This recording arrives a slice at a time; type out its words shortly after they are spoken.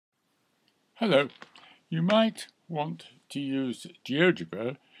Hello, you might want to use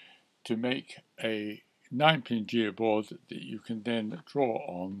GeoGebra to make a 9-pin geoboard that you can then draw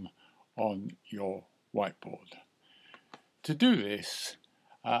on your whiteboard. To do this,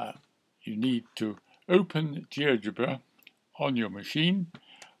 you need to open GeoGebra on your machine.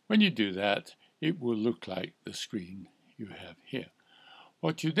 When you do that, it will look like the screen you have here.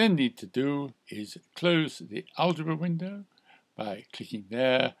 What you then need to do is close the algebra window by clicking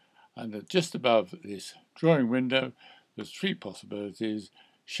there, and just above this drawing window there's three possibilities: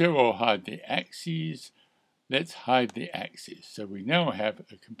 show or hide the axes. Let's hide the axes, so we now have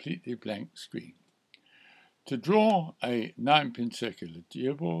a completely blank screen. To draw a 9-pin circular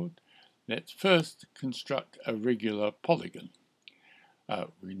geoboard, let's first construct a regular polygon.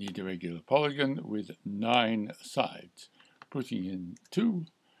 We need a regular polygon with 9 sides. Putting in 2,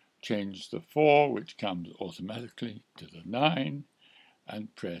 change the 4, which comes automatically, to the 9,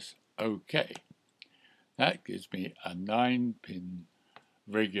 and press OK. That gives me a 9-pin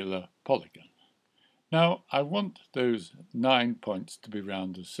regular polygon. Now I want those 9 points to be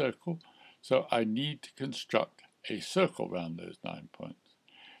round a circle, so I need to construct a circle round those 9 points.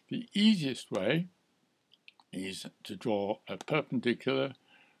 The easiest way is to draw a perpendicular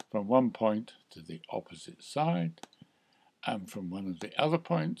from one point to the opposite side, and from one of the other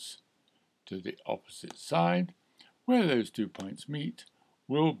points to the opposite side. Where those 2 points meet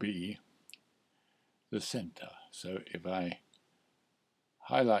will be the center. So if I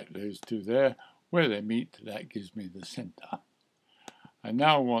highlight those 2 there, where they meet, that gives me the center. I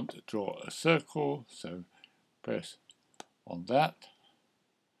now want to draw a circle, so press on that,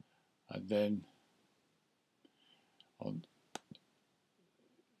 and then on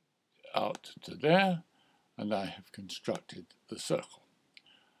out to there, and I have constructed the circle.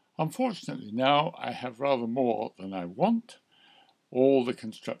 Unfortunately now I have rather more than I want. All the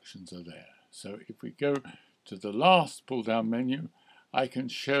constructions are there. So if we go to the last pull-down menu, I can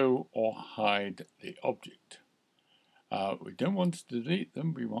show or hide the object. We don't want to delete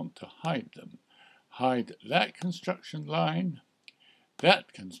them, we want to hide them. Hide that construction line, and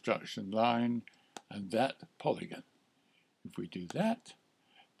that polygon. If we do that,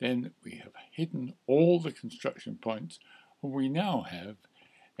 then we have hidden all the construction points, and we now have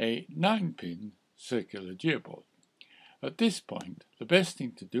a 9-pin circular geoboard. At this point, the best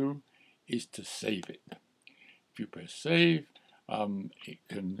thing to do is to save it. If you press save, I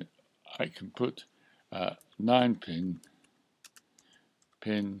can put 9-pin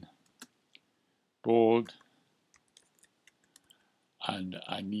board, and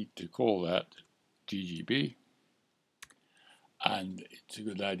I need to call that GGB. And it's a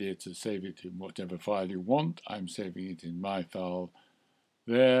good idea to save it in whatever file you want. I'm saving it in my file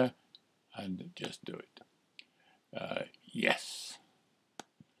there, and just do it. Yes,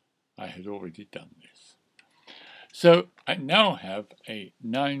 I had already done this. So I now have a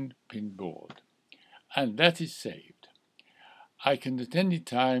 9-pin board, and that is saved. I can at any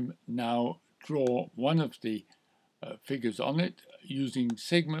time now draw one of the figures on it using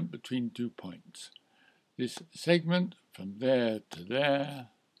segment between 2 points. This segment from there to there,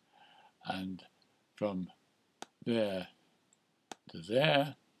 and from there to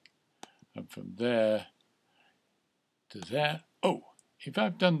there, and from there to there. Oh, if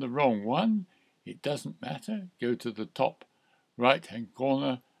I've done the wrong one, it doesn't matter. Go to the top right-hand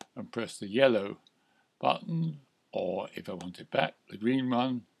corner and press the yellow button, or if I want it back, the green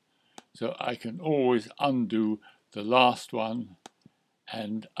one. So I can always undo the last one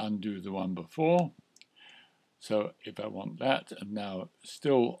and undo the one before. So if I want that, and now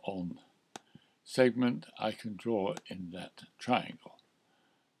still on segment, I can draw in that triangle.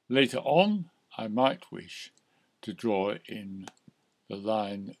 Later on, I might wish to draw in the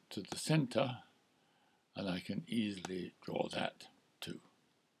line to the center, and I can easily draw that too.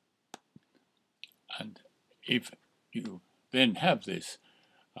 And if you then have this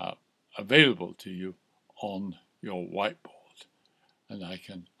available to you on your whiteboard, and I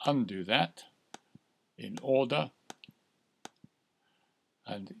can undo that in order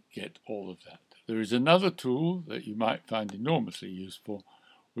and get all of that. There is another tool that you might find enormously useful,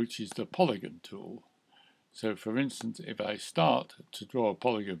 which is the polygon tool. So for instance, if I start to draw a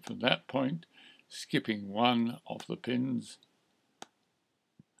polygon from that point, skipping one of the pins,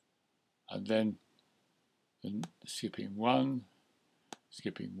 and then skipping one,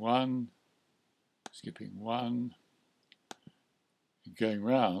 and going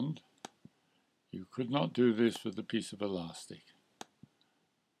round, you could not do this with a piece of elastic.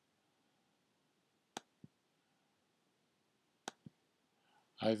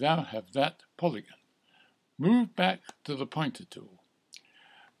 I now have that polygon. Move back to the pointer tool.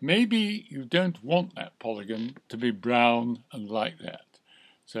 maybe you don't want that polygon to be brown and like that.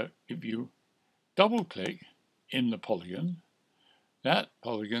 So if you double click in the polygon, that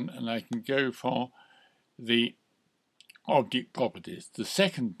polygon, and I can go for the object properties. The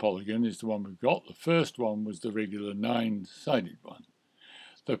second polygon is the one we've got. The first one was the regular 9-sided one.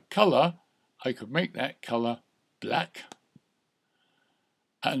 The color, I could make that color black,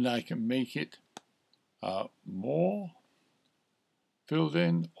 and I can make it more filled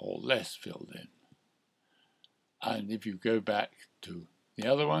in or less filled in. And if you go back to the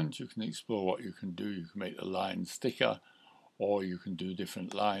other ones, you can explore what you can do. You can make the line thicker, or you can do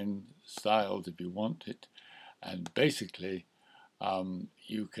different line styles if you want it. And basically,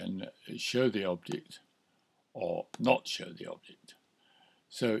 you can show the object or not show the object.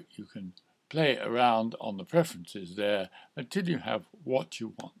 So you can play around on the preferences there until you have what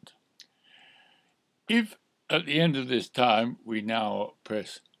you want. If at the end of this time we now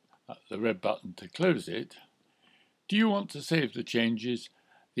press the red button to close it, do you want to save the changes?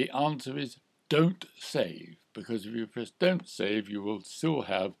 The answer is don't save, because if you press don't save, you will still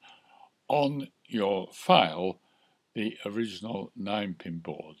have on your file the original 9-pin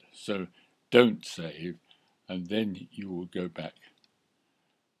board. So don't save, and then you will go back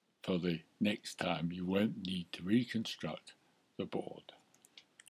for the next time. You won't need to reconstruct the board.